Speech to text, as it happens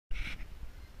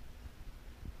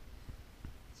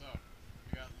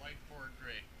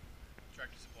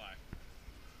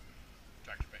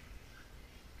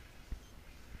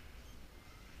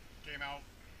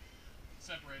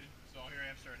separated, so here I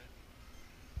am stirring it.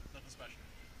 Nothing special.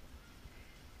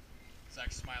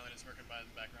 Zach's smiling and smirking by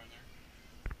in the background there.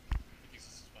 He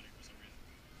thinks this is funny for some reason.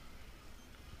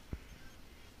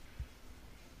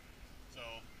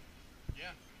 So,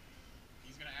 yeah.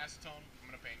 He's gonna acetone,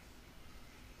 I'm gonna paint.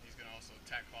 He's gonna also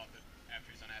tack cloth it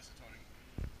after he's done acetoning.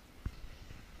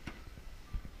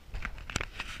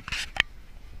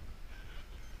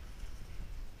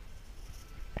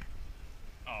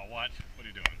 Oh, what? What are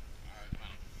you doing? Alright,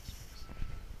 fine.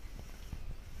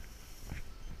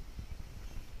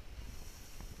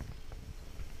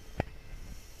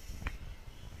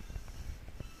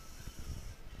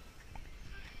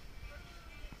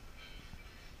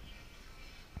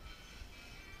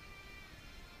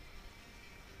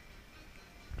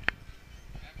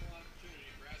 Ample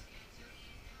opportunity for acetone, sir.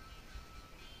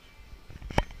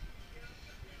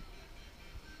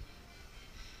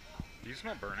 Do you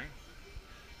smell burning?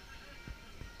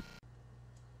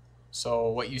 So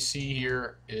what you see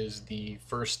here is the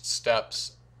first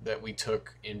steps that we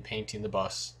took in painting the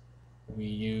bus. We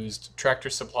used Tractor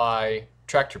Supply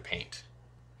tractor paint,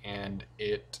 and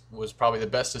it was probably the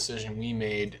best decision we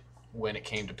made when it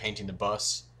came to painting the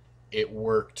bus. It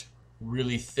worked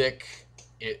really thick,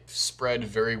 it spread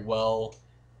very well,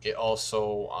 it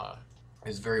also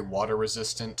is very water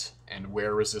resistant and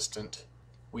wear resistant.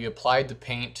 We applied the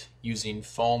paint using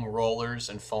foam rollers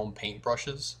and foam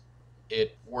paintbrushes.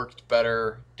 It worked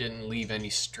better, didn't leave any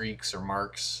streaks or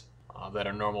marks that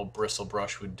a normal bristle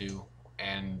brush would do,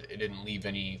 and it didn't leave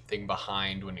anything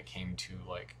behind when it came to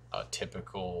like a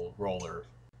typical roller.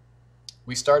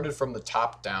 We started from the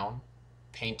top down,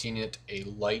 painting it a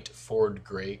light Ford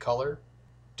gray color.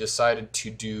 Decided to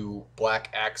do black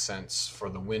accents for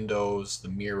the windows, the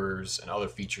mirrors, and other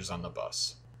features on the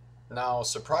bus. Now,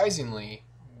 surprisingly,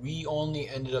 we only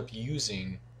ended up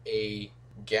using a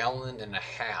 1.5 gallons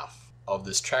of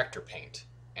this tractor paint,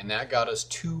 and that got us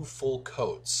 2 full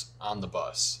coats on the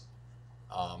bus.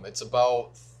 It's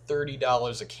about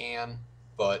 $30 a can,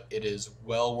 but it is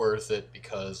well worth it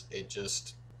because it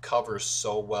just covers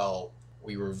so well.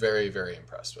 We were very, very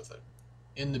impressed with it.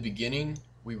 In the beginning,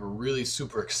 we were really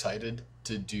super excited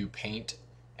to do paint,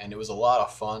 and it was a lot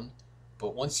of fun,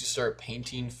 but once you start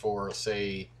painting for,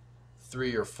 say,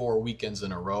 3 or 4 weekends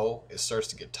in a row, it starts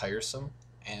to get tiresome,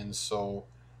 and so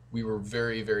we were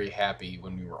very, very happy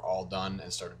when we were all done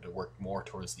and started to work more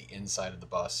towards the inside of the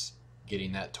bus,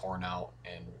 getting that torn out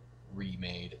and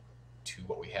remade to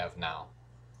what we have now.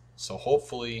 So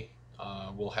hopefully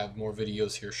we'll have more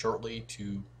videos here shortly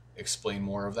to explain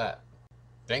more of that.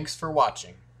 Thanks for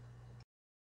watching.